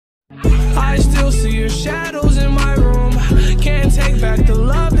still see your shadows in my room. Can't take back the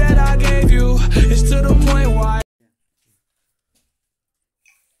love that I gave you. It's to the point why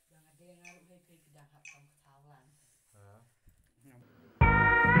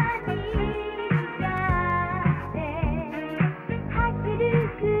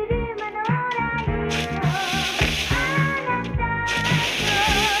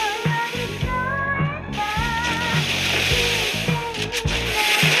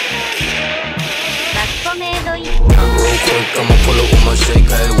I'ma pull up with my shake,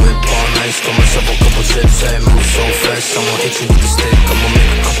 hey, whip on ice, got myself a couple chips, hey, move so fast, I'ma hit you with the stick, I'ma make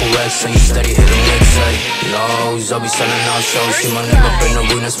a couple racks, and you steady hit them licks, hey, lows, I'll be selling out shows, see my name up in the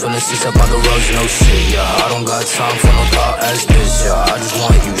arenas, feeling seats up by the roads, no shit, yeah, I don't got time for no thought ass bitch, yeah, I just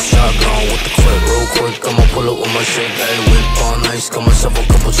want you shotgun with the clip, real quick, I'ma pull up with my shake, hey, whip on ice, got myself a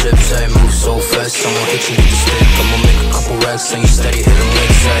couple chips, hey, move so fast, I'ma hit you with the stick, I'ma make a couple racks, and you steady hit them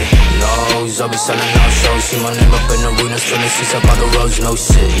licks, hey, lows, I'll be selling out shows, see my name up in the arenas, feeling seats up by the roads, no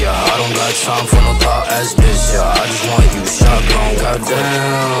shit, yeah, I don't got time for no thought ass bitch, yeah, I just want you shotgun,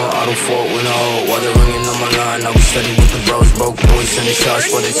 goddamn, I don't fuck with no, while they ringing on my line, I'll be steady with the bros, broke boys sending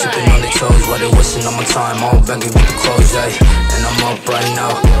shots, while they tipping on their toes, while they wasting on my time, all baggy with the clothes, ayy, and I'm up right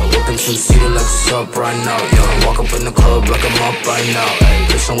now, whipping two-seater like what's up right now, yeah, walk up in the club like I'm up right now, ayy,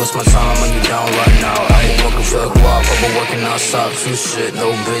 bitch, don't waste my time when you down right now, I ain't working for the guap, I've been working outside, few shit,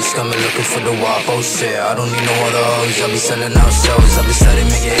 no bitch, coming looking for the wop, oh shit, I don't need no other hoes, I be selling out shows, I be steady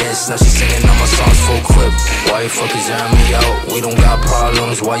making hits, now she singing all my songs full clip, why you fuckers airing me out, we don't got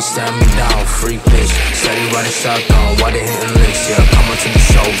problems, why you staring me down, free bitch, steady riding shotgun, why they hitting licks, yeah, coming to the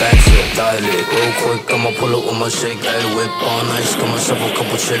show, backflip, dial it, real quick, I'ma pull up with my shake, ayy, whip on ice, got myself a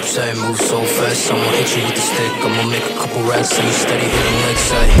couple chips, ayy, move so fast, I'ma hit you with the stick, I'ma make a couple racks, and you steady hitting licks,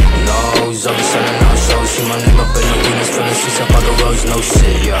 ayy, lows, I'll be selling out shows, see my name up in the arenas, feeling seats up by the roads, no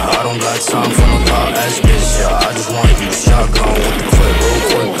shit, yeah, I don't got time for no thought ass bitch, yeah, I just want you shotgun with the clip, real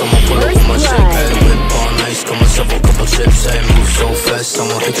quick, I'ma pull up with my shake, ayy, whip on ice, got myself a couple chips, ayy, move so fast,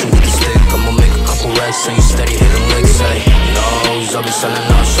 I'ma hit you with the stick, I'ma make a couple racks, and you steady hitting licks, ayy, lows, I'll be selling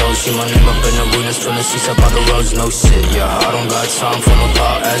out shows, see my name up in the arenas, feeling seats up by the roads, no shit, yeah, I don't got time for no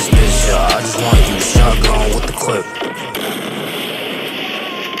thought ass bitch, yeah, I just want you shotgun with the clip.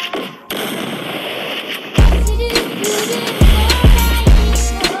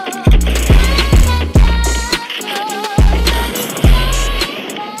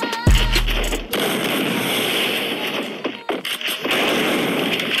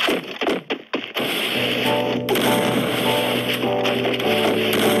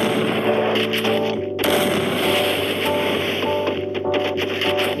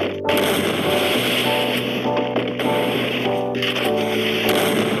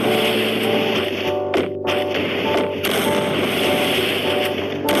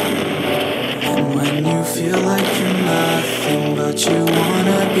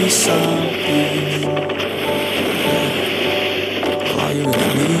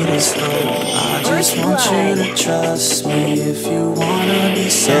 Trust me if you wanna be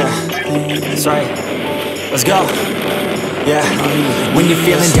something. Yeah, that's right. Let's go. Yeah, when you're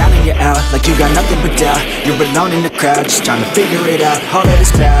feeling down and you're out, like you got nothing but doubt, you're alone in the crowd, just trying to figure it out. All that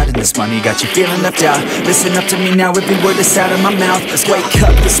is cloud and this money got you feeling left out. Listen up to me now, every word that's out of my mouth. Let's wake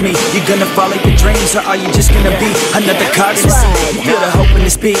up, it's me. You gonna follow your dreams, or are you just gonna be another card in the sea? Feel the hope in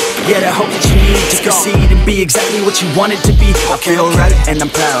this beat, yeah, the hope that you need to proceed and be exactly what you want it to be. I feel right and I'm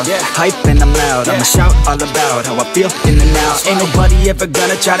proud, hype and I'm loud. I'ma shout all about how I feel in the now. Ain't nobody ever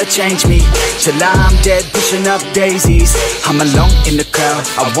gonna try to change me till I'm dead, pushing up daisies. I'm alone in the crowd,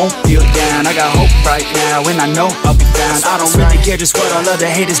 I won't feel down. I got hope right now, and I know I'll be found. I don't really care just what all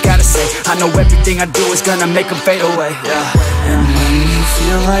other haters gotta say. I know everything I do is gonna make them fade away, yeah. And when you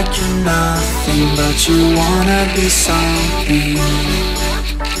feel like you're nothing, but you wanna be something,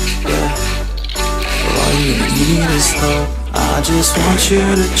 yeah, well, all you need is hope. I just want you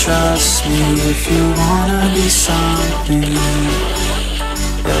to trust me if you wanna be something,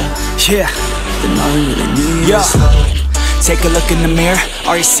 yeah, then all you really need is hope. Take a look in the mirror,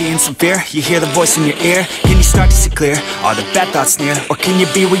 are you seeing some fear? You hear the voice in your ear, can you start to see clear? Are the bad thoughts near? Or can you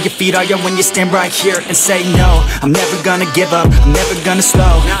be where your feet are, yeah, when you stand right here and say no? I'm never gonna give up, I'm never gonna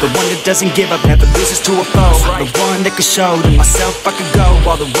slow. The one that doesn't give up, never loses to a foe. The one that can show to myself I can go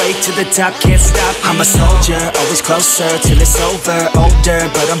all the way to the top, can't stop. I'm a soldier, always closer till it's over. Older,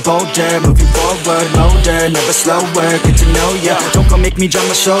 but I'm bolder, moving forward, older, never slower. Good to know ya, don't go make me drop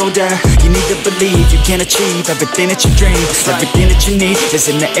my shoulder. You need to believe you can achieve everything that you dream. Everything that you need is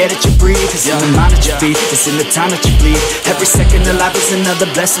in the air that you breathe. It's in the mind that you feed. It's in the time that you bleed. Every second of life is another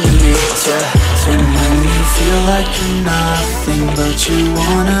blessing to me. So when you feel like you're nothing, but you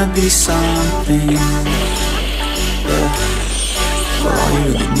wanna be something, well, all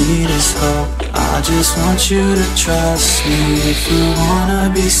you really need is hope. I just want you to trust me. If you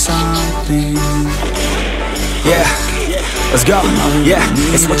wanna be something, yeah, let's go. Yeah,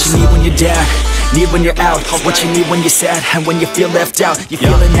 it's what you need when you're down, need when you're out, what you need when you're sad, and when you feel left out. You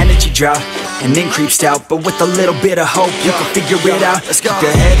feel an energy drought, and then creeps out. But with a little bit of hope, you can figure it out. Keep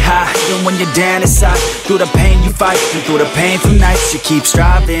your head high, even when you're down inside. Through the pain you fight, and through the painful nights, you keep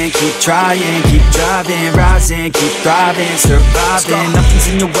striving, keep trying, keep driving, rising, keep thriving, surviving. Nothing's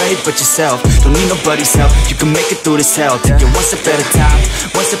in your way but yourself. Don't need nobody's help. You can make it through this hell. Take it one step at a time,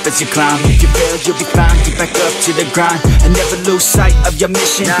 one step as you climb. If you fail, you'll be fine. Get back up to the grind, and never lose sight of your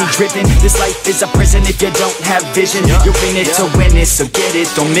mission. Be driven. This life is a prison if you don't have vision. You're in it to win it, so get it,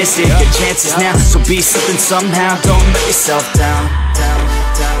 don't miss it. Your chances now, so be something somehow. Don't let yourself down, down,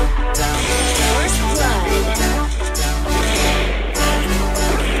 down, down.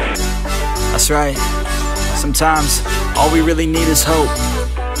 That's right. Sometimes all we really need is hope.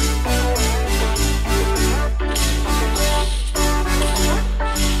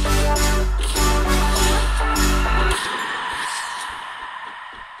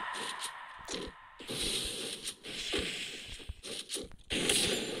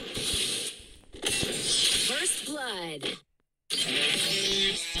 First blood.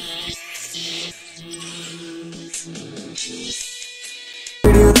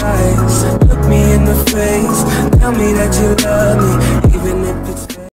 Pretty lies, look me in the face, tell me that you love me.